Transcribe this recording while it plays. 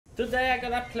Today I'm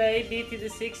gonna play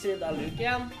BTD6 with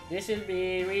Alukian. This will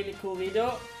be a really cool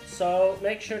video, so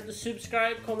make sure to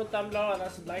subscribe, comment down below and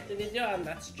also like the video, and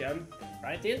let's jump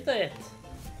right into it.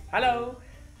 Hello!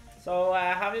 So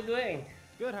how are you doing?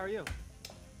 Good, how are you?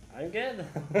 I'm good.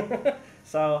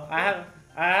 So I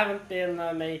haven't been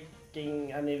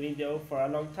making any video for a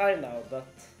long time now, but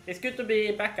it's good to be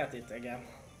back at it again.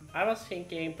 I was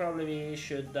thinking probably we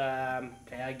should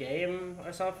play a game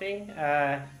or something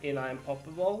in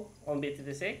Unpoppable on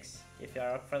BTD6, if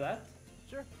you're up for that.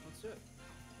 Sure, let's do it.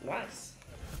 Nice.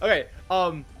 Okay,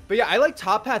 but yeah, I like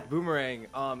Top Path Boomerang.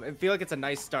 I feel like it's a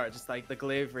nice start, just like the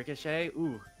Glaive Ricochet.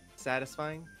 Ooh,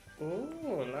 satisfying.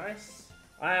 Ooh, nice.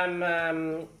 I am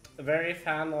a very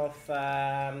fan of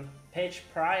Page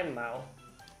Prime now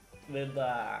with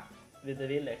the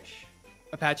village.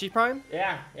 Apache Prime?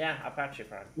 Yeah, Apache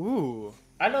Prime. Ooh.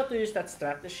 I know to use that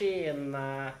strategy in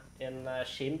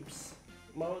Chimps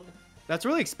mode. That's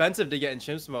really expensive to get in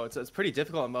Chimps mode, so it's pretty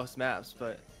difficult on most maps,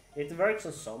 but... It works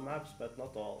on some maps, but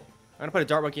not all. I'm gonna put a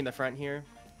Dart Monkey in the front here.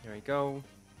 Here we go.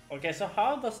 Okay, so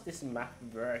how does this map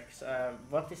work?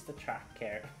 What is the track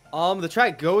here? The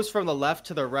track goes from the left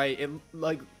to the right. It,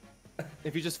 like,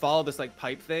 if you just follow this, like,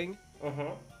 pipe thing,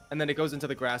 and then it goes into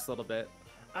the grass a little bit.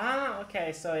 Ah,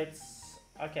 okay, so it's...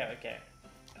 Okay.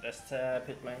 Just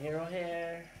put my hero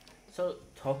here. So,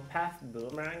 Top Path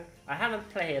Boomerang. I haven't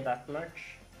played that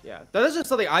much. Yeah, that is just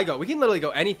something I go. We can literally go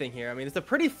anything here. I mean, it's a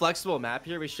pretty flexible map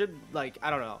here. We should, like,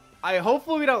 I don't know.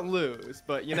 Hopefully we don't lose,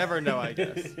 but you never know, I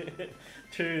guess.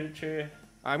 True.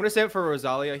 I'm going to save it for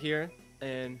Rosalia here,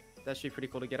 and that should be pretty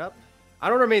cool to get up. I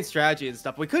don't know main strategy and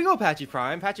stuff. We could go Apache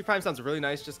Prime. Apache Prime sounds really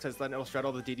nice just because then it'll shred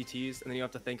all the DDTs, and then you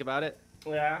don't have to think about it.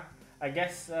 Yeah. I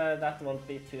guess that won't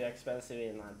be too expensive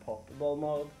in Unpoppable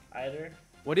mode either.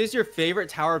 What is your favorite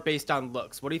tower based on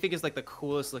looks? What do you think is like the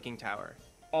coolest looking tower?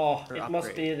 Oh, it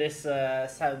must be this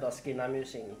Zelda skin I'm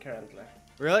using currently.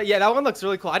 Really? Yeah, that one looks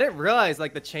really cool. I didn't realize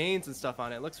like the chains and stuff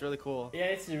on it. It looks really cool. Yeah,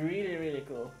 it's really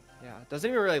cool. Yeah, it doesn't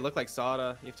even really look like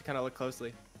Sada. You have to kind of look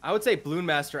closely. I would say Balloon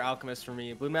Master Alchemist for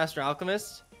me. Balloon Master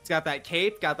Alchemist. It's got that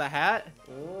cape, got the hat.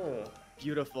 Ooh.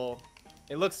 Beautiful.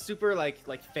 It looks super like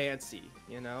fancy,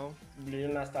 you know?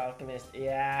 Balloon Master Alchemist,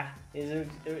 yeah, he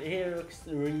looks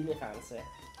really fancy.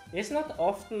 It's not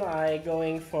often I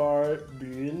going for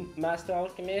Balloon Master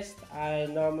Alchemist. I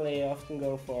normally often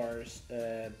go for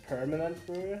Permanent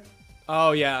Brew.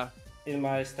 Oh yeah. In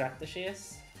my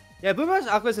strategies. Yeah, Balloon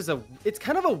Master Alchemist it's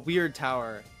kind of a weird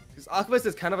tower. Because Alchemist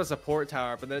is kind of a support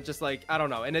tower, but then it's just like, I don't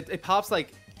know, and it pops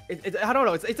like. I don't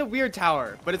know. It's a weird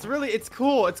tower, but it's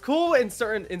cool. It's cool in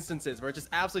certain instances where it just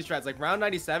absolutely shreds. Like round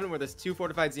 97, where there's 2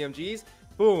 fortified ZMGs,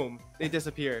 boom, they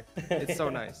disappear. It's so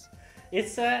nice.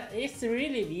 It's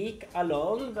really weak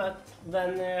alone, but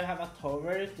when you have a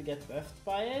tower to get buffed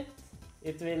by it,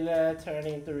 it will turn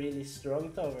into really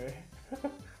strong tower.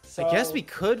 So, I guess we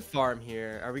could farm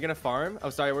here. Are we gonna farm? Oh,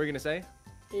 sorry. What were you gonna say?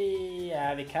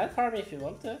 Yeah, we can farm if you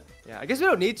want to. Yeah, I guess we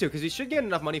don't need to because we should get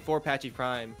enough money for Apache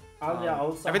Prime. And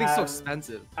everything's so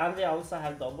expensive. And we also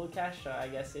have double cash, so I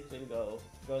guess it will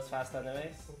goes fast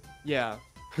anyways. Yeah,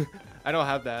 I don't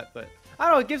have that, but I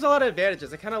don't know. It gives a lot of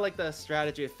advantages. I kind of like the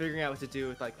strategy of figuring out what to do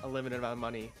with like a limited amount of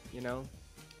money, you know?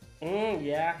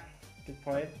 Yeah, good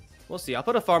point. We'll see. I'll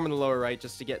put a farm in the lower right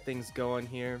just to get things going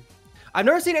here. I've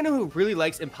never seen anyone who really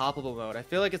likes Unpoppable mode. I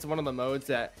feel like it's one of the modes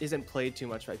that isn't played too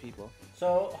much by people.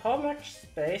 So how much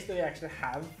space do we actually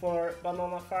have for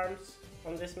banana farms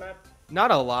on this map? Not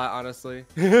a lot, honestly.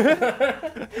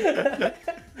 I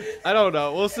don't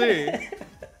know. We'll see.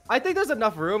 I think there's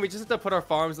enough room. We just have to put our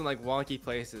farms in like wonky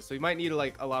places. So we might need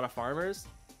like a lot of farmers.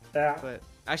 Yeah. But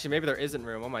actually, maybe there isn't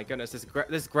room. Oh my goodness,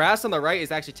 this grass on the right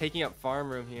is actually taking up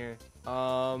farm room here.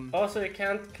 Also, you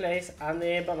can't place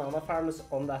any banana farms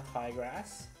on that high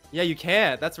grass. Yeah, you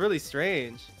can't. That's really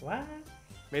strange. What?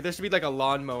 Maybe there should be like a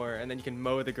lawnmower, and then you can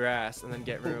mow the grass and then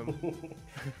get room.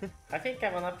 I think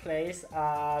I wanna place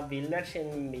a village in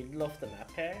the middle of the map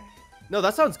here. No,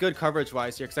 that sounds good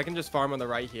coverage-wise here, because I can just farm on the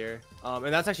right here. And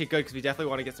that's actually good, because we definitely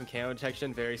want to get some camo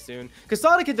detection very soon. Because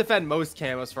Sonic can defend most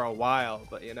camos for a while,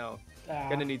 but you know,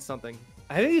 gonna need something.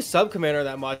 I haven't used Sub-Commander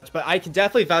that much, but I can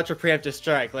definitely vouch for Preemptive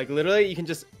Strike. Like, literally, you can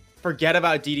just forget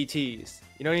about DDTs.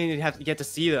 You don't even have to get to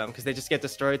see them, because they just get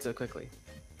destroyed so quickly.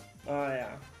 Oh, yeah.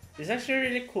 It's actually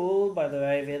really cool, by the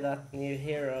way, with that new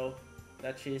hero,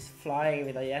 that she's flying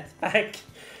with a jetpack.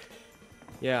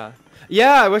 Yeah.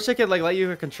 Yeah, I wish I could like let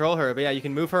you control her, but yeah, you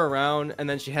can move her around, and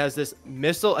then she has this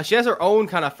missile. She has her own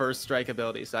kind of first strike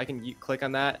ability, so I can click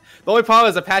on that. The only problem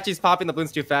is Apache's popping the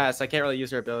balloons too fast, so I can't really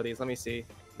use her abilities. Let me see.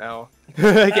 No.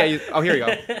 I can't use... Oh, here we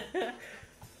go.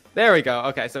 There we go.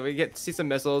 Okay, so we get to see some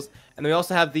missiles, and then we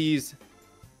also have these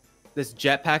this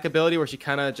jetpack ability where she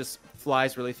kind of just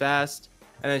flies really fast.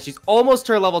 And then she's almost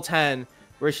to her level 10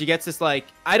 where she gets this, like,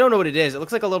 I don't know what it is. It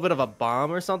looks like a little bit of a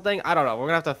bomb or something. I don't know. We're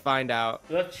going to have to find out.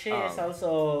 But she is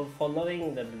also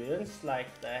following the balloons like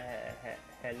the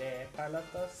heli pilot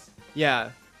does. Yeah.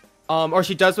 Or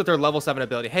she does with her level 7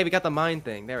 ability. Hey, we got the mine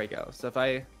thing. There we go. So if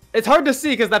I... It's hard to see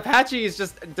because the Apache is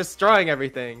just destroying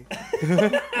everything.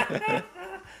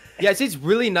 Yeah, she's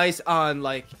really nice on,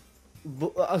 like,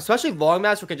 especially long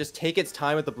maps where it can just take its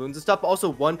time with the balloons and stuff. But also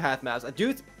one path maps. I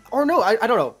don't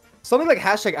know. Something like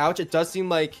hashtag ouch, it does seem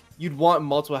like you'd want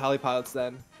multiple heli pilots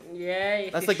then. Yeah,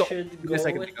 if that's you like should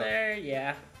go with there,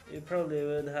 yeah. You probably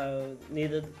would have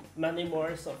needed many more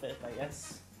of it, I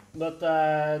guess. But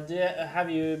have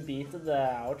you beat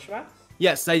the ouch map?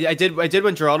 Yes, I did when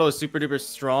Geraldo was super duper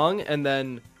strong, and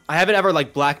then I haven't ever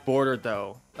like black bordered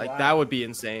though. Like that would be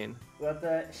insane. But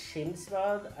the Shims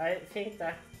mode, I think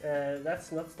that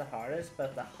that's not the hardest,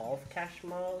 but the half cash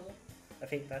mode, I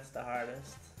think that's the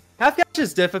hardest. Half cash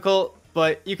is difficult,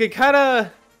 but you could kind of,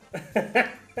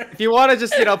 if you want to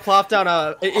just plop down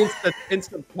a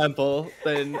instant temple,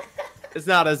 then it's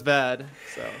not as bad.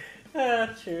 So.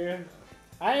 True.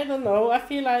 I don't know. I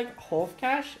feel like half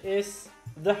cash is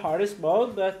the hardest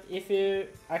mode, but if you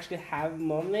actually have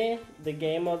money, the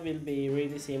game mode will be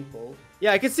really simple.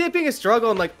 Yeah, I can see it being a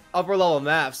struggle in like upper level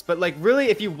maps, but like really,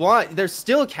 if you want, there's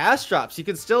still cash drops. You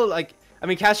can still like, I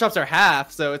mean, cash drops are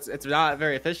half, so it's not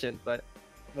very efficient, but.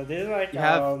 But it's like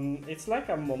it's like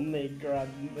a money grab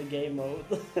game mode.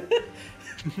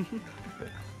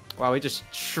 Wow, we just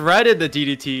shredded the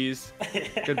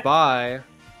DDTs. Goodbye. I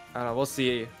don't know. We'll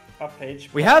see. A page.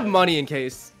 We have money in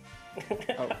case.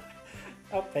 Oh.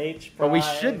 A page. But we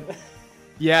should.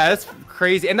 Yeah, that's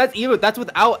crazy, and that's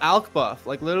without alk buff.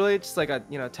 Like literally, just like a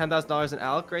 $10,000 in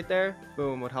alk right there.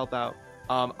 Boom, would help out.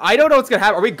 I don't know what's gonna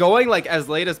happen. Are we going like as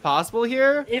late as possible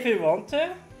here? If we want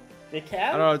to, we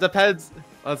can. I don't know. It depends.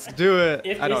 Let's do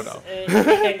it. I don't know. If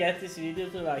we can get this video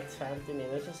to like 20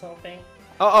 minutes or something.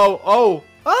 Oh!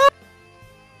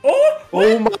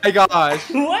 Oh my gosh!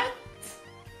 What?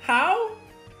 How?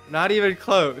 Not even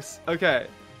close. Okay.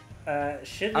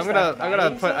 Should I'm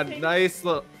gonna put a nice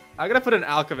little. I'm gonna put an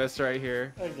alchemist right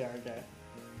here. Okay.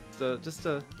 So just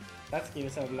to. Let's give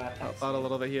it some math. Help out a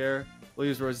little bit here. We'll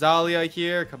use Rosalia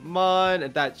here. Come on,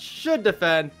 and that should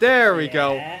defend. There we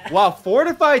go. Wow,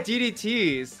 fortified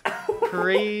DDTs.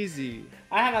 Crazy.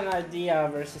 I have an idea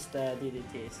versus the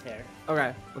DDTs here.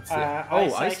 Okay, let's see.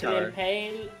 Ice Tower.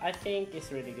 Impale, I think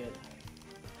is really good.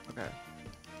 Okay.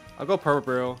 I'll go Perma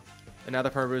Brew. Another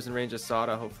Perma Brew's in range of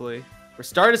Sada, hopefully. We're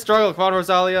starting to struggle. Come on,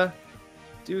 Rosalia.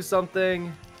 Do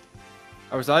something.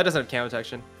 Oh, Rosalia doesn't have camo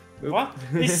detection. Oop. What?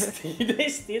 They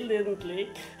still didn't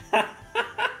leak.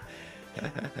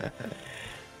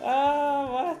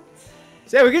 What?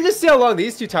 So yeah, we can just see how long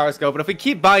these two towers go, but if we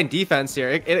keep buying defense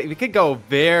here, we could go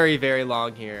very, very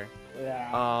long here.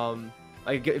 Yeah.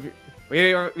 Like we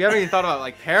haven't even thought about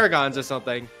like Paragons or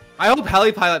something. I hope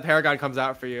Heli Pilot Paragon comes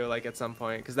out for you like at some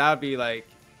point, because that would be like,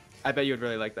 I bet you would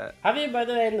really like that. Have you by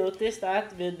the way noticed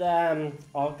that with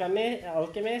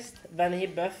Alchemist, when he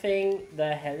buffing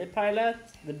the Heli Pilot,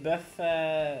 the buff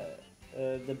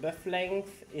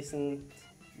length isn't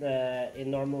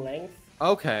in normal length?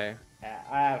 Okay.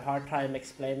 I have a hard time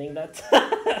explaining that.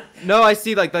 No, I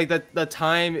see like the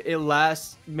time it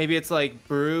lasts, maybe it's like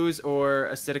brews or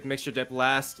acidic mixture dip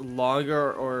lasts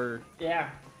longer, or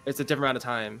yeah, it's a different amount of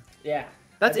time. Yeah.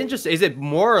 That's interesting. Is it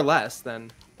more or less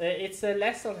then? It's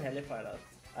less on Heli Pilot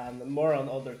and more on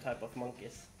other type of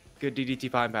monkeys. Good DDT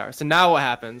fine power. So now what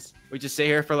happens? We just stay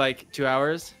here for like 2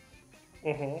 hours?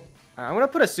 Mm-hmm. I'm gonna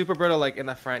put a super brittle like in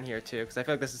the front here too, because I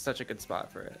feel like this is such a good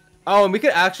spot for it. Oh, and we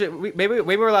could actually maybe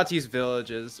we're allowed to use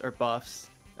villages or buffs.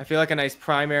 I feel like a nice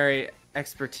primary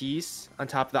expertise on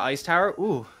top of the ice tower.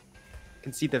 Ooh,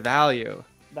 can see the value.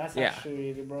 That's actually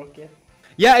really broken.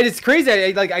 Yeah, it's crazy.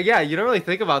 Yeah, you don't really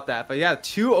think about that, but yeah,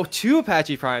 two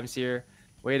Apache primes here.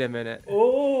 Wait a minute.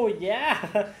 Oh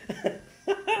yeah.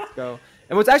 Let's go.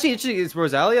 And what's actually interesting is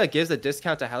Rosalia gives a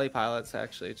discount to heli pilots.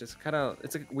 Actually, it's just kind of,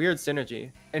 it's a weird synergy.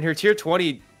 And her tier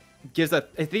 20 gives I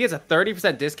think it's a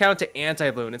 30% discount to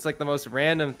anti-balloon. It's like the most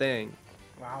random thing.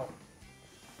 Wow.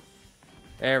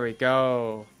 There we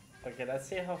go. Okay, let's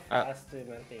see how fast we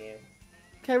went in.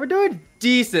 Okay, we're doing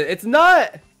decent. It's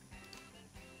not.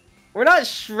 We're not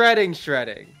shredding.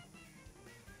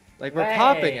 Like we're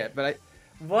popping it, but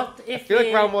what if I feel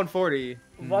like round 140.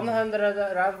 100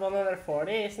 around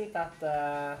 140, isn't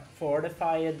that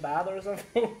fortified bad or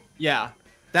something? Yeah.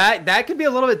 That could be a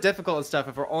little bit difficult and stuff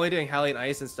if we're only doing heli and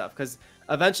ice and stuff, because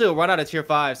eventually we'll run out of tier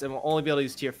 5s and we'll only be able to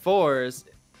use tier 4s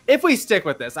if we stick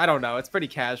with this. I don't know. It's pretty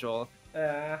casual.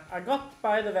 I got,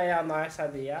 by the way, a nice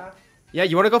idea. Yeah,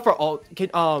 you want to go for we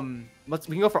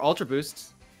can go for ultra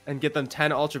boosts and get them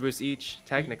 10 ultra boosts each,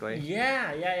 technically.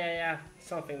 Yeah.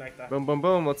 Something like that. Boom, boom,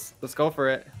 boom. Let's go for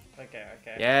it. Okay.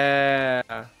 Yeah.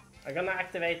 I'm gonna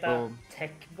activate a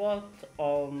tech bot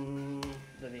on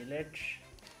the village.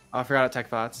 Oh, I forgot tech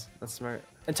bots. That's smart.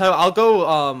 And so I'll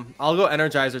go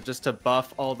Energizer just to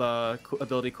buff all the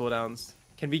ability cooldowns.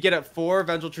 Can we get at 4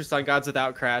 Vengeful True Sun Gods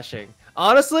without crashing?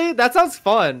 Honestly, that sounds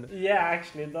fun. Yeah,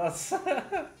 actually it does.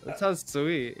 That sounds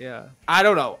sweet, yeah. I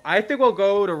don't know. I think we'll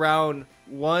go to round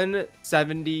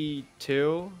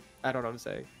 172. I don't know what I'm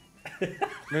saying.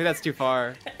 Maybe that's too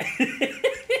far.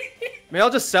 Maybe I'll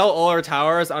just sell all our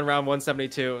towers on round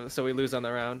 172 so we lose on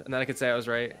the round. And then I could say I was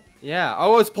right. Yeah.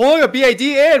 Oh, it's pulling a BAD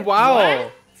in.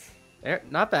 Wow. What?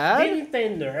 Not bad. Didn't they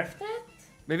nerf that?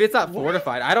 Maybe it's not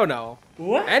fortified. I don't know.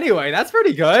 What? Anyway, that's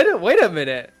pretty good. Wait a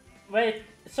minute. Wait,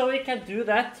 so we can do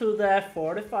that to the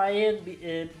fortified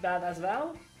bad as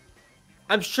well?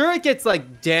 I'm sure it gets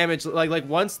like damaged, like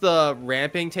once the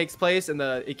ramping takes place and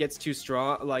it gets too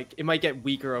strong, like it might get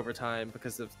weaker over time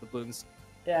because of the balloons.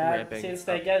 Yeah, ramping. Since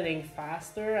they're getting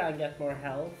faster and get more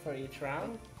health for each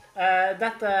round.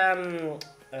 That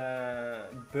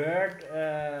bird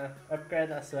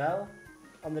upgrade as well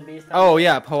on the beast. Oh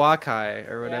yeah, Poakai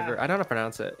or whatever. Yeah. I don't know how to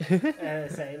pronounce it.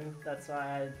 Same. That's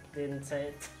why I didn't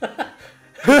say it.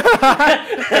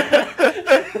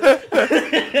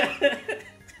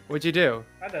 What'd you do?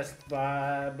 I just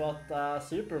bought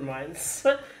super mines.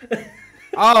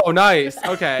 Oh, nice.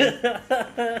 Okay. Oh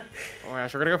my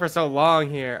gosh, we're gonna go for so long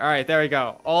here. All right, there we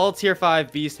go. All tier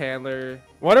 5 beast handler.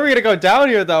 When are we gonna go down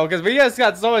here though? Because we just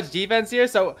got so much defense here.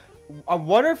 So I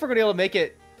wonder if we're gonna be able to make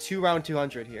it to round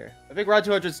 200 here. I think round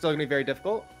 200 is still gonna be very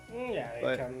difficult. Yeah,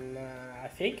 we can. I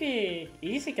think we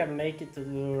easily can make it to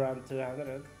round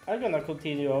 200. I'm gonna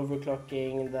continue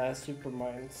overclocking the super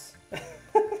mines.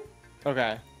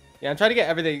 Okay. Yeah, I'm trying to get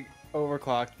everything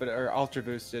overclocked, or ultra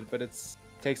boosted, but it's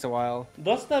takes a while.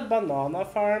 Does the banana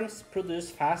farms produce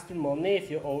faster money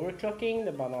if you're overclocking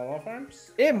the banana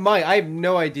farms? It might. I have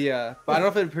no idea, but I don't know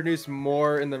if it would produce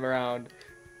more in the round.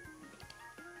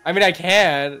 I mean, I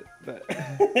can, but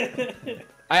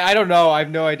I don't know. I have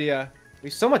no idea. We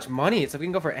have so much money. It's like we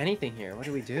can go for anything here. What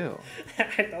do we do?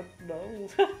 I don't know.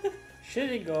 Should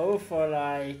we go for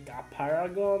like a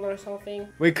Paragon or something?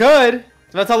 We could.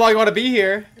 So that's how long you want to be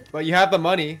here, but you have the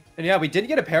money. And yeah, we didn't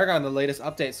get a Paragon in the latest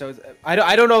update, so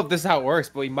I don't know if this is how it works,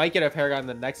 but we might get a Paragon in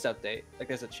the next update. Like,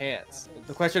 there's a chance.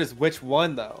 The question is which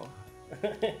one, though?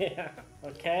 Yeah.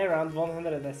 Okay, round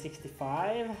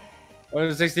 165.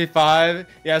 165.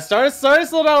 Yeah, start to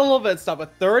slow down a little bit. Stop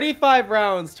at 35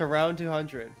 rounds to round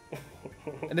 200.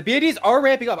 And the BADs are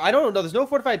ramping up. I don't know. There's no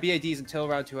fortified BADs until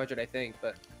round 200, I think,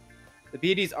 but the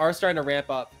BADs are starting to ramp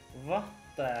up. What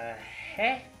the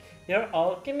heck? Your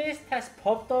alchemist has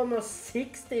popped almost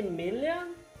 60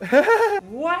 million?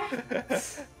 What?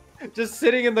 Just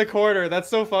sitting in the corner. That's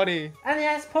so funny. And he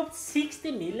has popped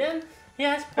 60 million? He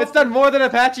has popped... It's done more than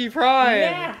Apache Prime.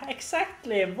 Yeah,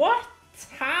 exactly. What?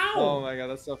 How? Oh my god,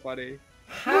 that's so funny.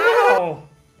 How?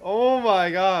 Oh my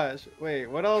gosh. Wait,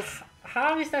 what else?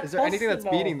 How is that possible? Is there anything that's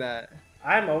beating that?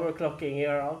 I'm overclocking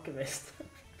your alchemist.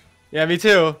 Yeah, me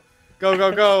too. Go,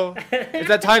 go, go. It's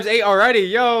at times 8 already.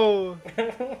 Yo.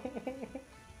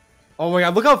 Oh my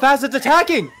god, look how fast it's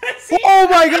attacking. Oh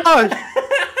my gosh.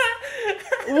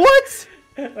 What?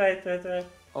 Wait.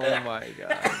 Oh my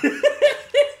god.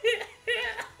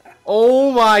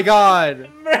 Oh my god.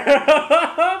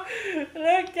 Bro,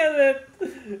 look at it.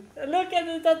 Look at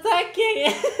it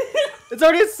attacking. It's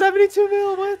already at 72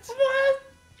 mil. What? What?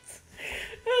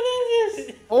 What is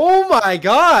this? Oh my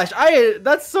gosh.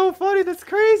 That's so funny. That's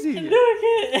crazy. Look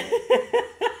at it.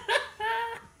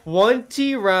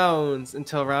 20 rounds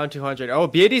until round 200. Oh,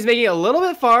 BAD's making it a little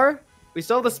bit far. We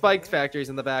still have the spike factories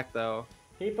in the back though.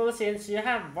 People, since you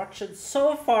have watched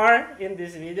so far in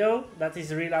this video, that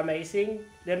is really amazing.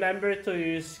 Remember to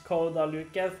use code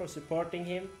Aluken for supporting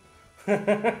him.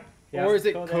 Or is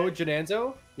it code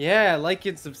Jananzo? Yeah, like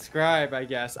and subscribe, I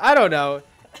guess. I don't know.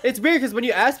 It's weird because when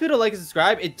you ask people to like and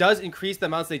subscribe, it does increase the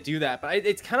amounts they do that. But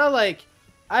it's kind of like,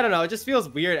 I don't know, it just feels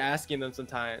weird asking them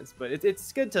sometimes. But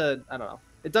it's good to, I don't know.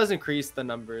 It does increase the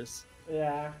numbers.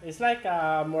 Yeah, it's like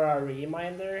more a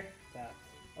reminder that,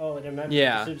 oh, remember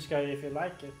to subscribe if you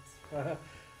like it.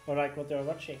 Or like what you're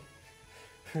watching.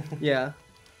 Yeah.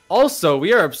 Also,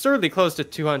 we are absurdly close to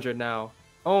 200 now.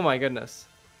 Oh my goodness.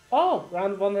 Oh,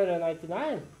 round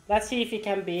 199. Let's see if he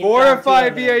can beat 4 or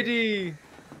 5 BAD.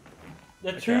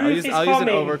 The truth is coming. I'll use an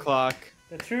overclock.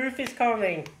 The truth is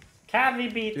coming. Can we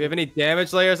beat? Do we have any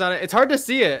damage layers on it? It's hard to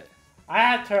see it. I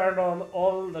have turned on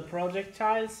all the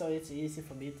projectiles, so it's easy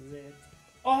for me to see it.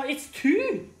 Oh, it's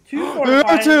 2!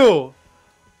 245. 2! Oh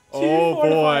 245.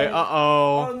 boy,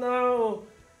 uh-oh. Oh no.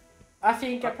 I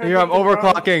think I predicted Here, I'm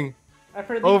overclocking. I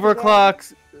predicted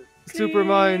Overclocks. Super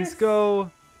mines, go.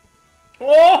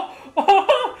 Oh!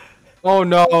 Oh! Oh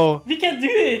no. We can do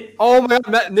it! Oh my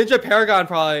god, Ninja Paragon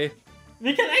probably.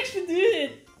 We can actually do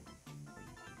it!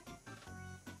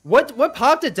 What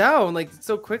popped it down like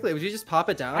so quickly? Would you just pop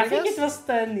it down? I think it was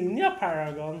the Ninja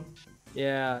Paragon.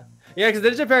 Yeah. Yeah, because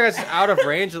the Ninja Paragon's just out of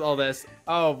range with all this.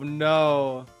 Oh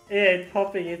no. Yeah, it's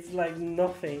popping, it's like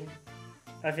nothing.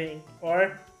 I think.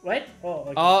 Or wait. Oh,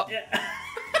 okay. Oh. Yeah.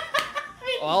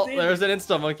 Well, there's an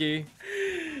Insta Monkey.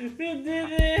 We did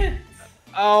it!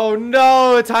 Oh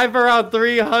no, time for round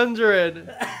 300.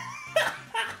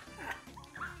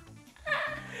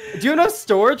 Do you have enough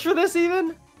storage for this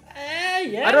even?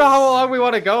 Yes. I don't know how long we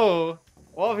want to go.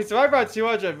 Well, if we survive round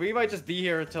 200, we might just be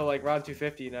here until like round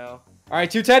 250 now. Alright,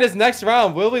 210 is next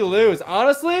round. Will we lose?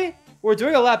 Honestly, we're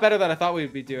doing a lot better than I thought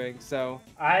we'd be doing, so...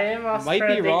 I was might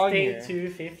be wrong predicting here.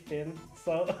 215,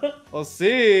 so... We'll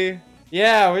see.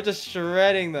 Yeah, we're just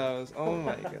shredding those. Oh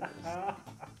my goodness.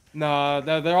 No,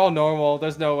 they're all normal.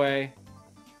 There's no way.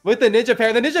 With the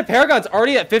Ninja Paragon's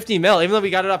already at 50 mil, even though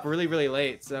we got it up really, really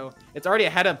late. So it's already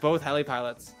ahead of both heli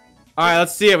pilots. All right,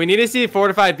 let's see it. We need to see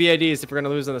fortified BIDs if we're gonna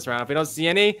lose in this round. If we don't see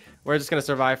any, we're just gonna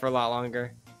survive for a lot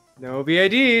longer. No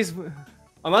BIDs,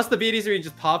 unless the BIDs are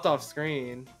just popped off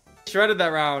screen. Shredded that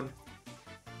round.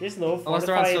 There's no fortified Unless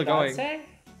the round's still going. dancer?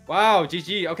 Wow,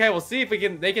 GG. Okay, we'll see if we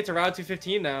can make it to round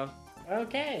 215 now.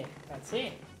 Okay, let's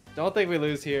see. Don't think we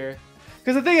lose here.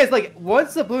 Because the thing is, like,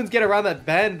 once the balloons get around that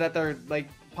bend that they're, like,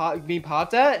 being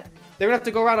popped at, they're gonna have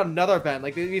to go around another bend.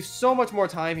 Like, we have so much more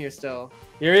time here still.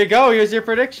 Here you go. Here's your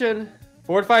prediction.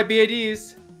 Fortified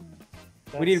BADs.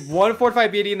 We need one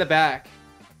fortified BAD in the back.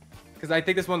 Because I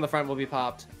think this one in the front will be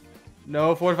popped.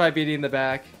 No fortified BAD in the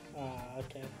back.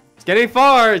 Okay. It's getting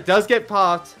far. It does get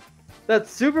popped.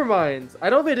 That's super mines. I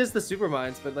don't know if it is the super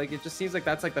mines, but, like, it just seems like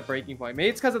that's, like, the breaking point. Maybe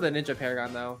it's because of the Ninja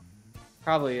Paragon, though.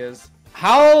 Probably is.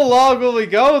 How long will we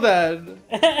go then?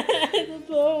 I don't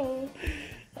know.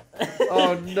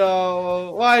 Oh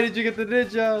no! Why did you get the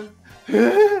ninja?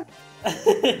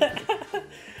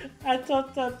 I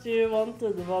thought that you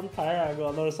wanted one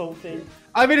Paragon or something.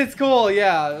 I mean, it's cool.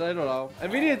 Yeah, I don't know. I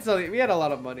mean, we had a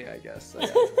lot of money, I guess. So,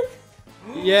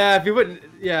 yeah. Yeah, if you wouldn't,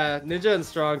 yeah, Ninja and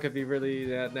Strong could be really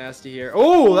nasty here.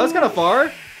 Oh, that's kind of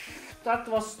far. That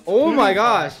was. Oh my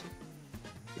gosh!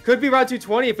 It could be round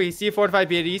 220 if we see fortified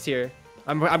BADs here.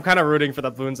 I'm kind of rooting for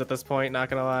the balloons at this point. Not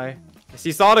gonna lie. I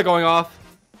see Salda going off.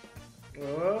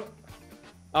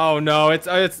 Oh no, that's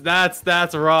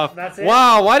rough. That's it?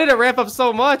 Wow, why did it ramp up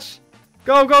so much?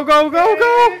 Go, go, go, go,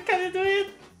 go! Can you do it?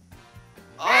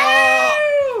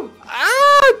 Oh,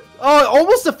 ah! Oh,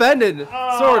 almost offended,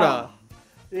 sorta.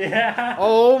 Yeah.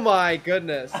 Oh my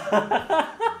goodness.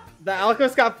 The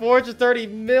Alcos got 430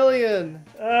 million.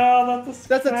 Oh,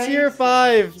 that's a tier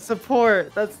 5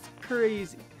 support. That's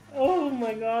crazy. Oh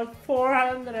my god,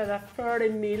 430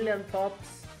 million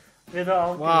tops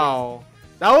without. Wow.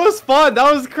 That was fun. That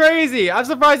was crazy. I'm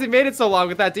surprised he made it so long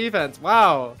with that defense.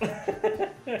 Wow.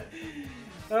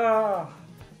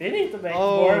 We need to make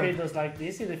more videos like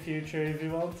this in the future if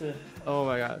you want to. Oh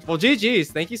my gosh. Well,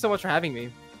 GG's. Thank you so much for having me.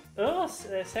 Oh,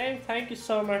 same. Thank you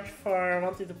so much for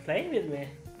wanting to play with me.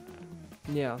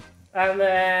 Yeah.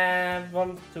 And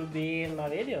want to be in my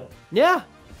video. Yeah.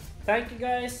 Thank you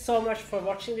guys so much for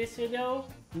watching this video.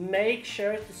 Make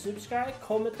sure to subscribe,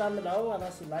 comment down below, and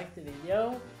also like the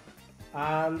video.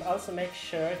 And also make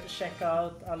sure to check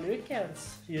out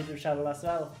Aluken's YouTube channel as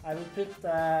well. I will put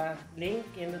the link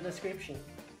in the description.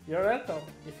 You're welcome.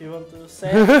 If you want to say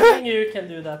anything, you can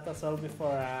do that as well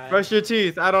before I... Brush your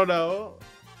teeth. I don't know.